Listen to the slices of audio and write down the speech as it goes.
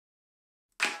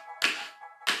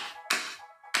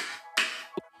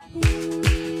Hi,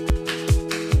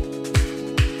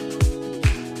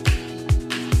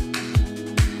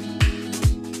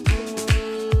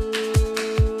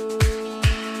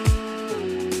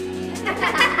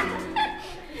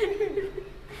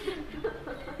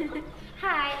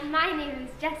 my name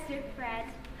is Jester Fred.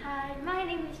 Hi, my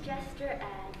name is Jester Ed.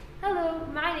 Hello,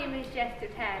 my name is Jester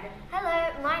Ted.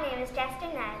 Hello, my name is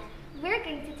Jester Ned. We're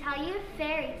going to tell you a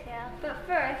fairy tale. But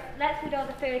first, let's read all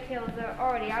the fairy tales that are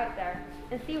already out there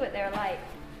and see what they're like.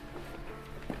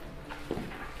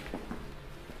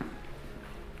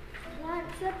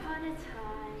 Once upon a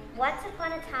time. Once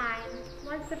upon a time.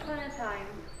 Once upon a time.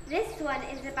 This one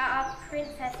is about a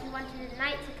princess who wanted a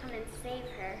knight to come and save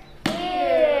her.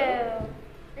 Ew.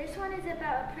 This one is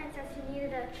about a princess who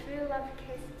needed a true love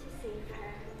kiss to save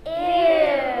her.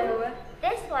 Ew.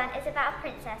 This one is about a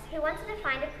princess who wanted to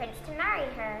find a prince to marry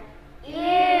her.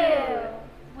 Ew.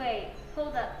 Wait,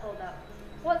 hold up.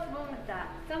 What's wrong with that?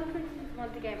 Some princes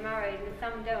want to get married and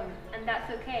some don't, and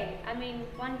that's okay. I mean,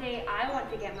 one day I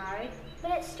want to get married.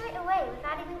 But it's straight away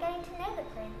without even getting to know the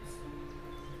prince.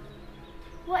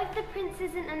 What if the prince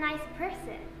isn't a nice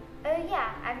person? Oh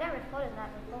yeah, I've never thought of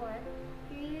that before.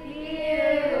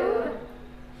 Ew.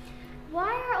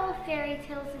 Why are all fairy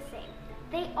tales the same?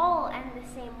 They all end the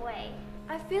same way.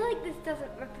 I feel like this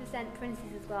doesn't represent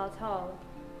princesses well at all.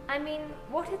 I mean,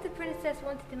 what if the princess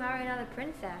wanted to marry another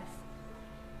princess?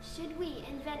 Should we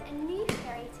invent a new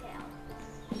fairy tale?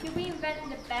 Should we invent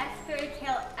the best fairy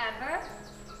tale ever?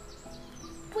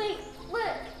 Wait,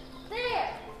 look!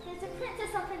 There! There's a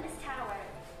princess up in this tower.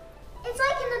 It's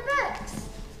like in the books.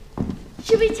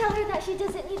 Should we tell her that she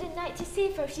doesn't need a knight to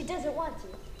save her if she doesn't want to?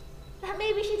 That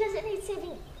maybe she doesn't need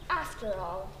saving after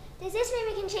all? Does this mean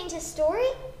we can change the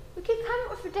story? We could come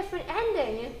up with a different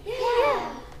ending.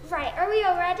 Yeah. Right, are we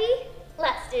all ready?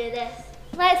 Let's do this.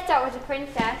 Let's start with the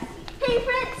princess. Hey,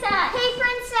 princess! Hey,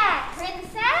 princess!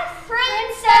 Princess?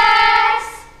 Princess!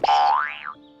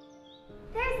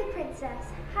 There's the princess.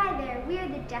 Hi there, we are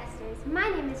the jesters. My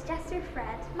name is Jester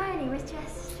Fred. My name is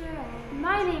Jester Ed.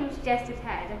 My name is Jester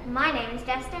Ted. My name is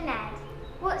Jester Ned.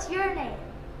 What's your name?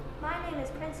 My name is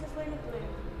Princess Luna Bloom.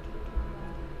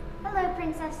 Hello,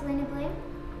 Princess Luna Bloom.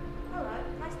 Hello,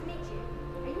 nice to meet you.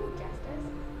 Are you all jesters?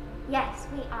 Yes,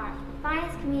 we are the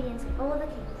finest comedians in all the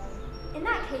kingdom. In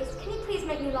that case, can you please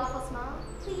make me laugh or smile?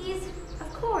 Please?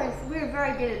 Of course, we're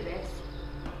very good at this.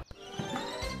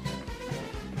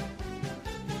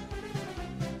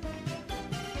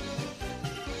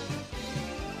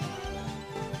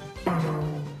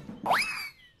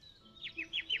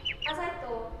 As I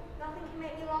thought, nothing can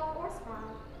make me laugh or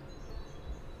smile.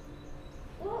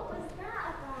 What was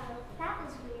that about? That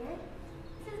was weird.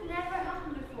 This has never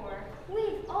happened before.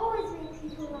 We've always made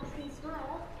people laugh and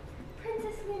smile.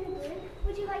 Princess Luna Bloom,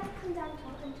 would you like to come down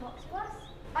and talk to us?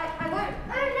 I won't.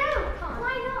 Oh no! Can't.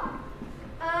 Why not?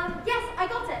 Yes, I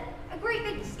got it. A great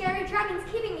big scary dragon's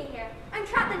keeping me here. I'm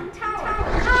trapped in the tower.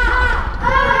 Oh no!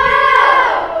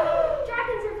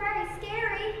 Dragons are very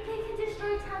scary. They can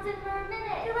destroy towns in a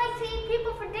minute. They like to eat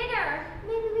people for dinner.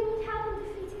 Maybe we need help in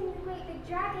defeating the great big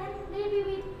dragon. Maybe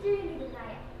we do need a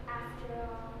knight after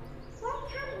all. Why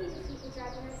can't we defeat the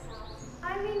dragon ourselves?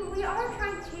 I mean, we are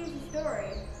trying to change the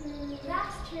story.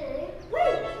 That's true.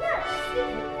 Wait, look!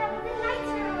 Speaking of that, the knights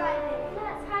are arriving.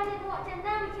 Let's hide and watch and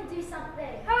then we can do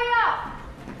something. Hurry up!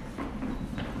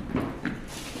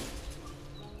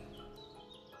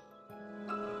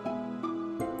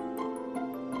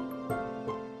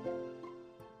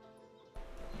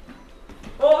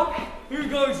 Oh, who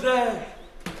goes there?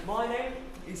 My name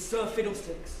is Sir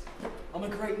Fiddlesticks. I'm a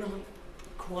great knight,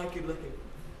 quite good looking.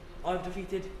 I've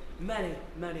defeated many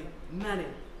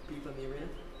people in the arena.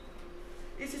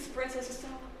 Is this the princess's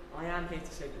tower? I am here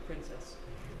to save the princess.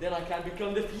 Then I can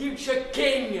become the future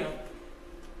king.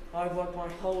 I've worked my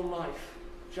whole life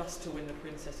just to win the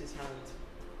princess's hand.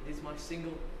 It is my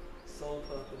single, sole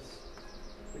purpose.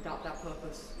 Without that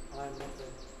purpose, I am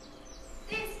nothing.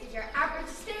 This is your average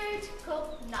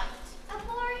stereotypical knight. A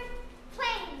boring,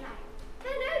 plain knight.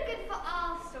 They're no good for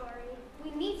our story. We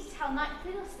need to tell Knight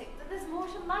Fiddlestick that there's more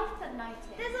to life than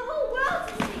knighting. There's a whole world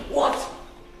to see. What?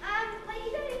 Like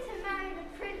you don't need to marry the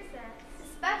princess.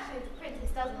 Especially if the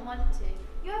princess doesn't want to.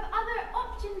 You have other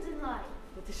options in life.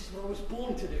 But this is what I was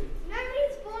born to do.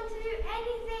 Nobody's born to do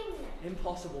anything.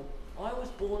 Impossible. I was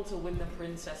born to win the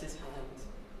princess's hand.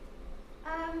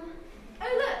 Oh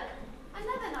look,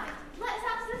 another knight. Let's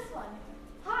ask this one.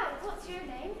 Hi, what's your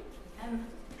name?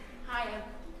 Hi,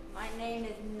 my name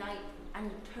is Knight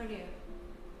Antonio.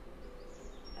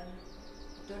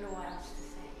 Don't know what else to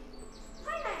say.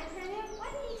 Hi, Knight Antonio. Why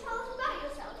don't you tell us about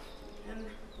yourself?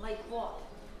 Like what?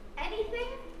 Anything?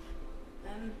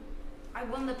 I I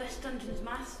won the Best Dungeons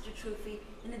Master trophy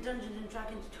in the Dungeons and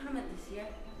Dragons tournament this year.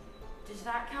 Does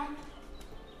that count?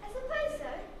 I suppose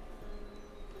so.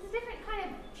 It's a different kind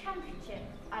of championship,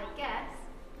 I guess.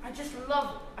 I just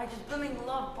blooming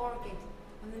love board games.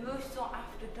 I'm the most sought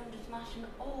after Dungeons Master in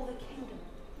all the kingdom.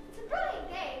 It's a brilliant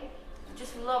game. I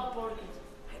just love board games.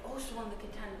 I also won the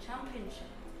Catan Championship.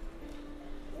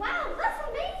 Wow, that's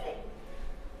amazing.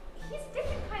 He's a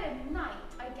different kind of knight,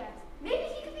 I guess. Maybe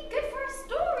he could be good for a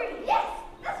story. Yes,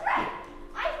 that's right.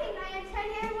 I think Knight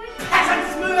Antonio would...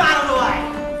 Peasants, move out of the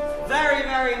way! Very,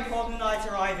 very important night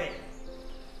arriving.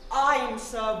 I am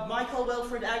Sir Michael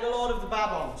Wilfred Egglord of the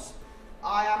Babons.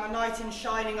 I am a knight in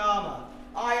shining armour.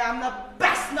 I am the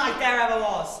best knight there ever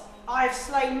was. I have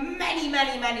slain many,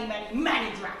 many, many, many,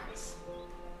 many dragons.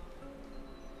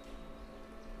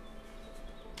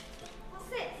 What's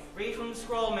this? Read from the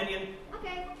scroll, minion.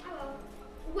 Okay, I will.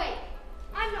 Wait,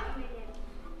 I'm not a minion.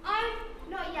 I'm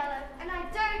not yellow, and I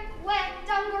don't wear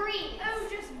dungarees. Oh,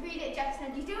 just read it,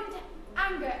 Jetson. You do it to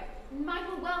anger.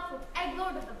 Michael Welford,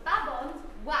 Egglord of the Babons.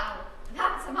 Wow,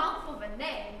 that's a mouthful of a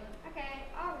name. Okay,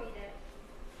 I'll read it.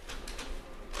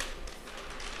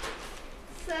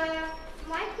 Sir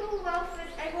Michael Welford,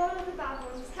 Egglord of the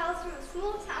Babons, hails from a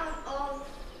small town of...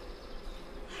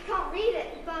 I can't read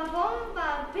it. Babon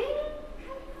Babing?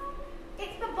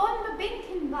 It's the Von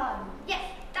Babinkin bun. Yes,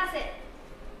 that's it.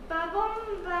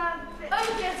 Babon Babing.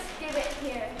 Oh, just give it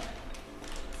here.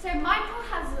 So Michael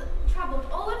has travelled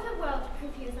all over the world to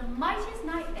prove he is the mightiest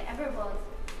knight that ever was.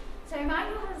 So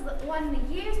Michael has won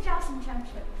the year's jousting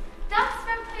championship, thus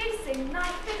replacing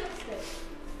Knight Fiddlesticks.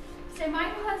 So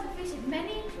Michael has defeated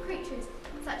many creatures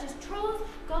such as trolls,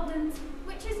 goblins,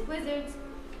 witches, wizards,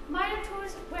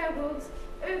 minotaurs, werewolves,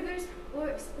 ogres,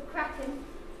 orcs, the kraken,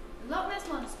 Loch Ness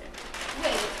Monster.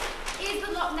 Wait, is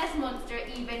the Loch Ness Monster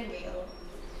even real?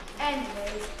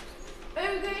 Anyways,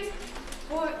 ogres,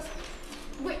 orcs,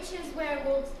 witches,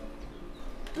 werewolves.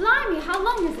 Blimey, how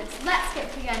long is this? Let's get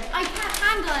to the end. I can't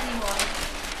handle anymore.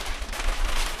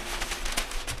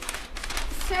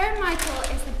 Sir Michael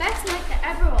is the best knight that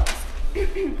ever was.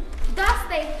 Thus,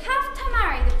 they have to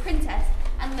marry the princess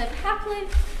and live happily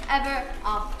ever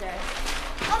after.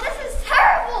 Oh, this is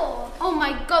terrible! Oh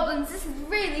my goblins, this is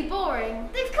really boring.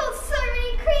 They've killed so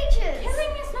many creatures!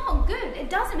 Killing is not good. It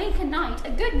doesn't make a knight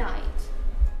a good knight.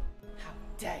 How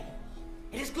dare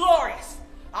you! It is glorious!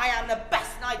 I am the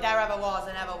best knight there ever was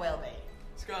and ever will be.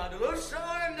 Scandalous!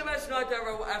 I'm the best knight there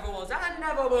ever was and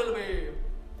never will be.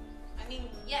 I mean,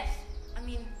 yes. I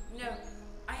mean, no.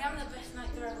 I am the best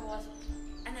knight there ever was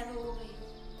and ever will be.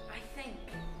 I think.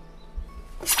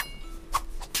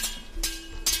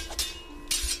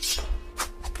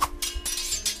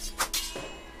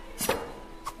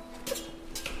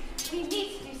 We need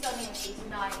to do something with these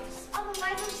knives.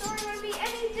 Otherwise the story won't be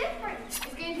any different.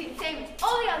 It's going to be the same as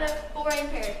all the other boring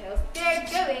fairy tales. They're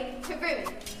going to ruin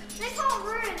it. They can't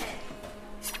ruin it.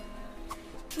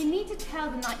 We need to tell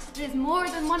the knights that there's more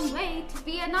than one way to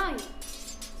be a knight.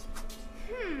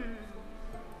 I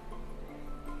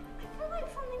feel like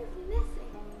something's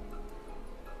missing.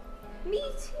 Me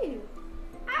too.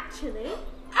 Actually,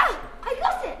 I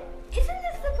got it! Isn't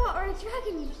this the part where a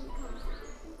dragon usually comes?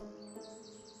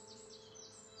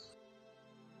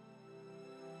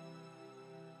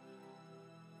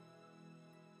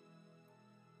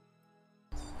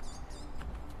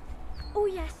 Oh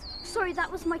yes, sorry,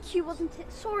 that was my cue, wasn't it?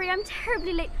 Sorry, I'm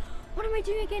terribly late. What am I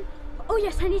doing again? Oh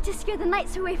yes, I need to scare the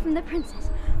knights away from the princess.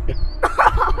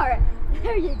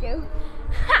 There you go.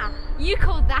 Ha! You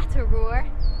call that a roar?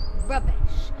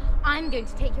 Rubbish. I'm going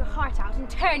to take your heart out and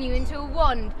turn you into a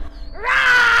wand.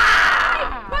 Hey,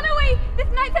 run away! This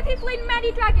knight says he's slain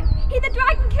many dragons. He's a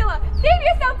dragon killer. Save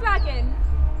yourself, dragon!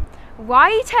 Why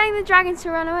are you telling the dragon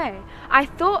to run away? I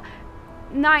thought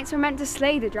knights were meant to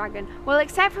slay the dragon. Well,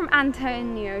 except from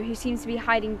Antonio, who seems to be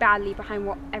hiding badly behind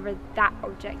whatever that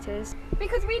object is.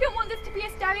 Because we don't want this to be a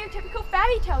stereotypical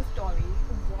fairy tale story.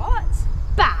 What?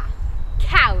 Bah!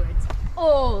 Cowards,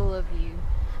 all of you.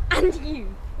 And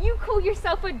you call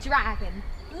yourself a dragon.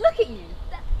 Look at you.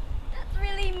 That's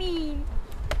really mean.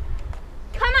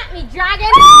 Come at me,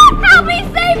 dragon! Help me,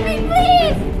 save me,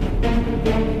 please!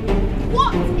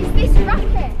 What is this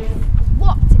racket?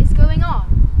 What is going on?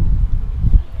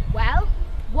 Well,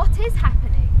 what is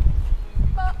happening?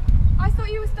 But I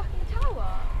thought you were stuck in the tower.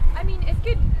 I mean, it's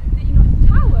good that you're not in the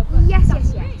tower, but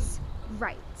Yes.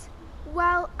 Right.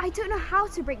 Well, I don't know how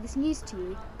to break this news to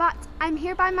you, but I'm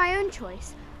here by my own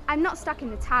choice. I'm not stuck in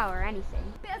the tower or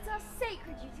anything. But it's our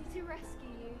sacred duty to rescue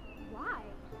you. Why?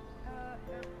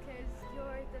 Because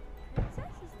you're the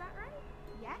princess, is that right?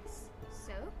 Yes.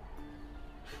 So?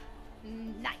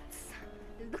 Knights.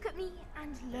 look at me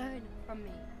and learn from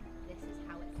me. This is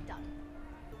how it's done.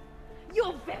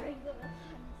 Your very royal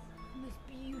highness, most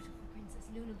beautiful Princess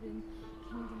Lunabloom,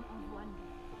 Kingdom of Wonder.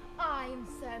 I am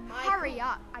Sir Michael. Hurry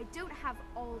up, I don't have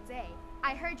all day.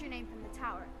 I heard your name from the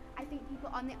tower. I think people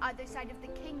on the other side of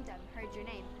the kingdom heard your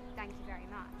name. Thank you very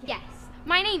much. Yes,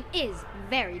 my name is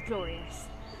very glorious.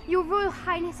 Your Royal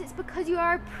Highness, it's because you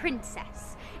are a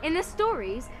princess. In the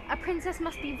stories, a princess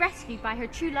must be rescued by her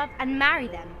true love and marry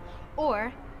them,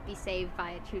 or be saved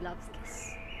by a true love's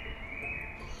kiss.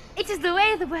 It is the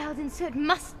way of the world, and so it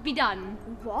must be done.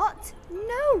 What?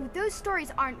 No, those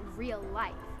stories aren't real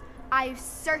life. I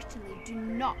certainly do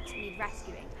not need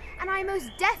rescuing, and I most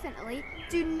definitely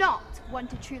do not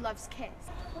want a true love's kiss.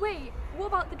 Wait, what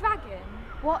about the dragon?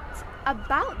 What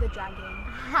about the dragon?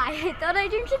 Hi, I thought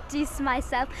I'd introduce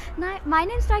myself. My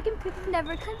name's Dragon Pip from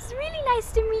Edinburgh. It's really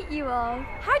nice to meet you all.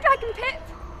 Hi, Dragon Pip.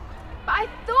 But I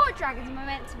thought dragons were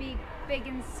meant to be big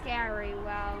and scary.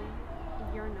 Well,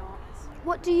 you're not.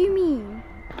 What do you mean?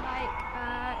 Like,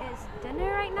 it's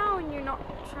dinner right now and you're not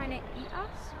trying to eat us?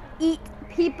 Eat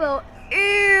people?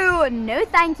 Ew, no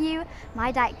thank you.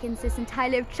 My diet consists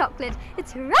entirely of chocolate.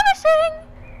 It's ravishing!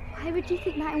 Why would you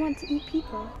think that I want to eat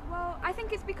people? Well, I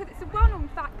think it's because it's a well-known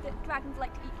fact that dragons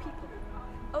like to eat people.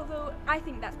 Although, I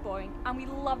think that's boring, and we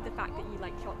love the fact that you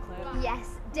like chocolate.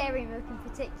 Yes, dairy milk in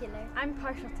particular. I'm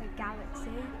partial to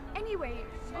Galaxy. Anyway,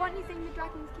 aren't you saying the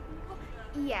dragon's keeping you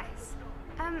hostage? Yes.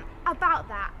 About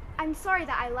that, I'm sorry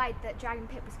that I lied that Dragon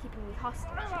Pip was keeping me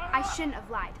hostage. I shouldn't have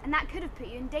lied, and that could have put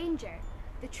you in danger.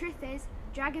 The truth is,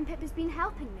 Dragon Pip has been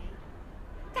helping me.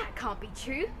 That can't be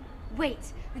true.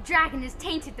 Wait, the dragon has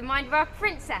tainted the mind of our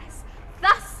princess.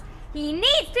 Thus, he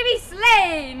needs to be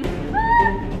slain!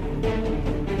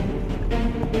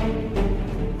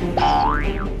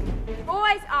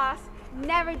 Always ask,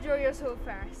 never draw your sword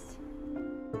first.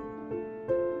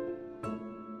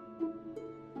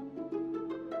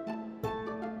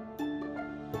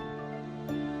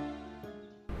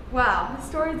 Wow, the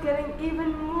story's getting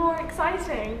even more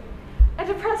exciting. A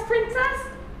depressed princess?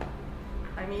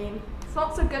 I mean, it's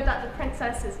not so good that the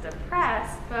princess is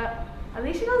depressed, but at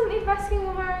least she doesn't need rescuing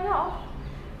or marrying off.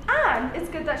 And it's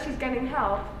good that she's getting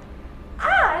help.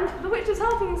 And the witch is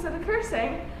helping instead of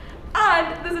cursing.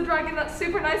 And there's a dragon that's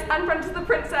super nice and friends with the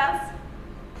princess.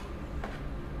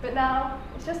 But now,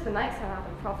 it's just the knights who have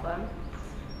a problem.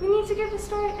 We need to give the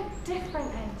story a different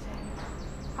ending.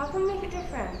 How can we make it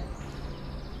different?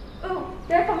 Oh,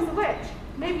 there comes the witch.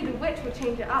 Maybe the witch will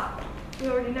change it up. We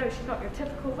already know she's not your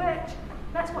typical witch.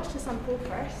 Let's watch this unfold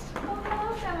first. Oh,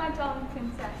 hello there, my darling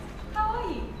princess. How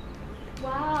are you?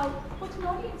 Wow, what an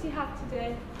audience you have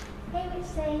today. Hey, Witch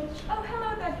Sage. Oh,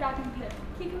 hello there, Dragon Pip.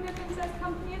 Keeping the princess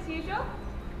company as usual?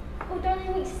 Oh,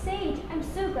 darling Witch Sage, I'm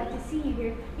so glad to see you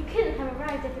here. You couldn't have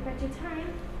arrived at a better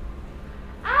time.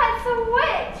 Ah, it's a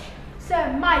witch!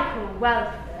 Sir Michael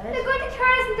Welford. They're going to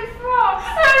turn us into frogs.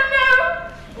 Oh no!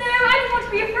 No, I don't want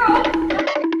to be a frog.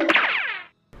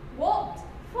 What?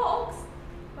 Frogs?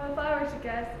 Well, if I were to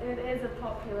guess, it is a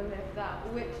popular myth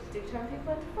that witches do turn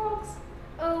people into frogs.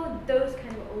 Oh, those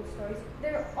kind of old stories.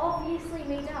 They're obviously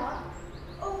made up.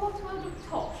 Oh, what a load of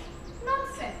tosh.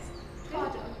 Nonsense.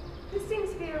 This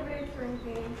seems to be a recurring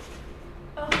theme.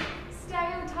 Ugh,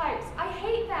 stereotypes. I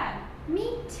hate them.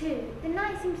 Me too. The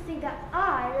knights seem to think that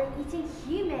I like eating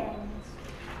humans.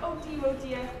 Oh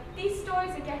dear. These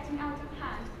stories are getting out of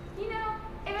hand. You know,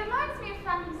 it reminds me of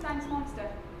Frankenstein's monster.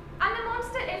 And the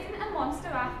monster isn't a monster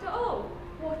after all.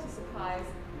 What a surprise.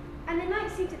 And the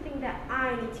knights seem to think that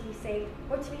I need to be saved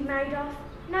or to be married off.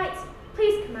 Knights,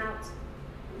 please come out.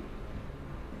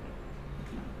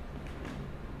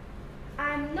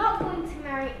 I'm not going to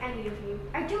marry any of you.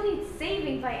 I don't need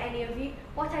saving by any of you.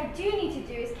 What I do need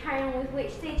to do is carry on with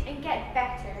Witch Sage and get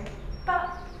better. But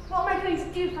what am I going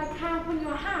to do if I can't open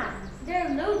your hands? There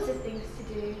are loads of things to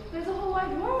do. There's a whole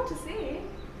wide world to see.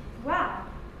 Wow,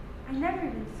 I never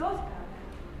even thought about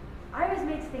that. I was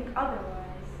made to think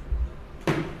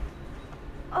otherwise.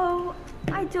 Oh,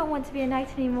 I don't want to be a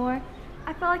knight anymore.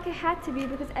 I felt like I had to be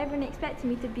because everyone expected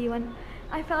me to be one.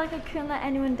 I felt like I couldn't let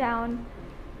anyone down.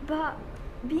 But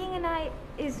being a knight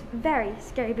is very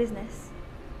scary business.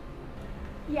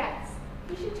 Yes,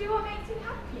 you should do what makes you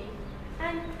happy.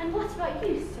 And what about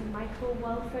you, Sir Michael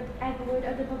Welford Edward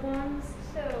of the Bourbons?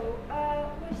 So,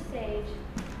 Witch Sage,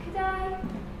 could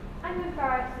I'm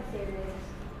embarrassed to say this.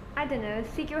 I don't know,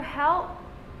 seek your help?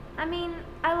 I mean,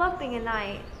 I love being a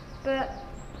knight, but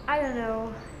I don't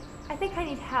know. I think I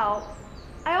need help.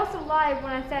 I also lied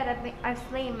when I said I've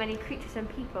slain many creatures and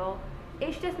people.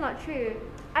 It's just not true.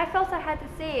 I felt I had to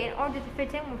say it in order to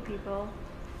fit in with people.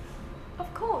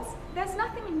 Of course, there's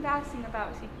nothing embarrassing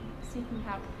about seeking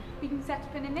help. We can set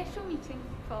up an initial meeting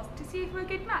first to see if we're a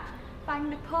good match.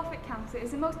 Finding the perfect counsellor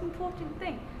is the most important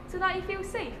thing, so that you feel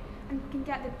safe and can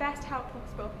get the best help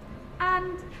possible.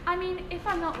 And, I mean, if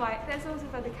I'm not right, there's lots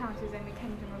of other counsellors in the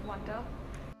Kingdom of Wonder.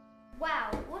 Wow,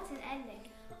 what an ending.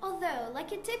 Although,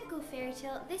 like a typical fairy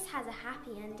tale, this has a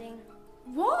happy ending.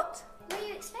 What? Were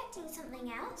you expecting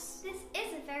something else? This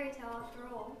is a fairy tale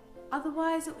after all.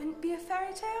 Otherwise it wouldn't be a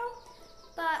fairy tale?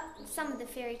 But some of the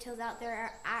fairy tales out there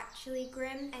are actually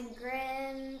grim. And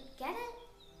grim, get it?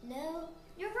 No.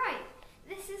 You're right.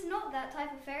 This is not that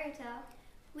type of fairy tale.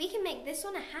 We can make this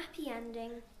one a happy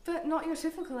ending. But not your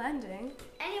typical ending.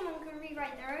 Anyone can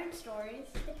rewrite their own stories.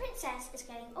 The princess is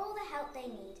getting all the help they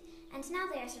need, and now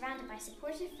they are surrounded by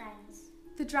supportive friends.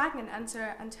 The dragon and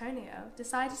Sir Antonio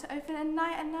decided to open a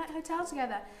night and night hotel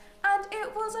together, and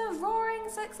it was a roaring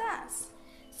success.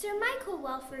 Sir Michael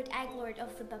Welford, Egglord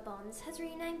of the Babons, has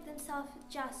renamed himself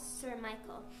just Sir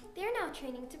Michael. They are now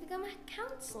training to become a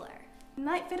counsellor.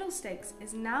 Night Fiddlesticks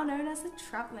is now known as the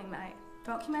Travelling Knight,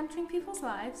 documenting people's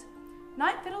lives.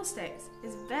 Night Fiddlesticks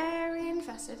is very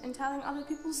interested in telling other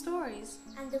people's stories.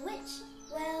 And the witch?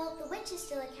 Well, the witch is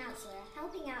still a counsellor,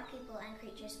 helping out people and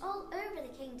creatures all over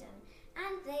the kingdom,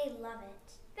 and they love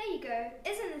it. There you go.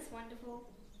 Isn't this wonderful?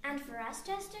 And for us,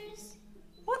 jesters?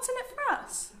 What's in it for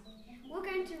us? We're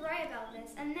going to write about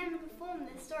this and then perform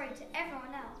this story to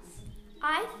everyone else.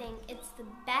 I think it's the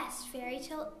best fairy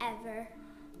tale ever.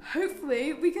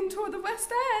 Hopefully we can tour the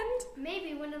West End.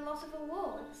 Maybe win a lot of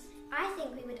awards. I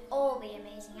think we would all be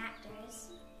amazing actors.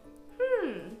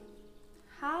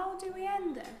 How do we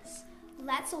end this?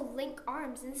 Let's all link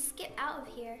arms and skip out of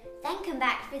here. Then come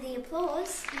back for the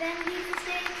applause. Then leave the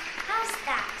stage. How's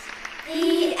that?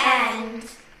 The end.